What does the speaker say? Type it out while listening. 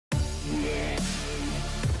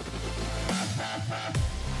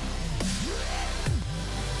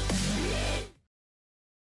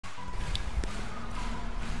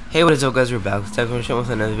Hey, what is up, guys? We're back with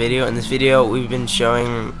another video. In this video, I've been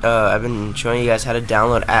showing you guys how to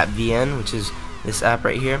download AppVn, which is this app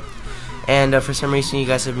right here. And for some reason, you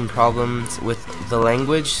guys have been problems with the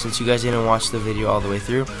language since you guys didn't watch the video all the way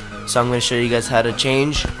through. So I'm going to show you guys how to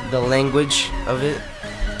change the language of it.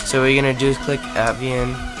 So what you're going to do is click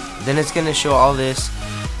AppVn. Then it's going to show all this.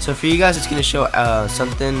 So for you guys, it's going to show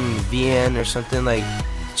something VN or something like.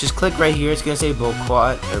 Just click right here. It's going to say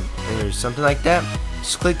Boquat or something like that.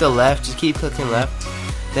 Just click the left, just keep clicking left.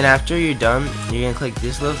 Then after you're done, you're going to click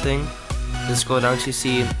this little thing. Then scroll down to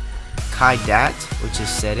see KaiDat, which is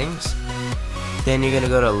settings. Then you're going to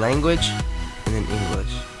go to language, and then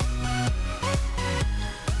English.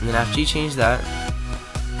 And then after you change that,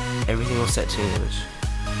 everything will set to English.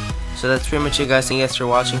 So that's pretty much it, guys. Thank you guys for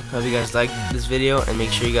watching. Hope you guys liked this video, and make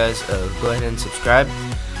sure you guys go ahead and subscribe.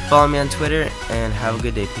 Follow me on Twitter, and have a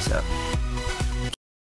good day. Peace out.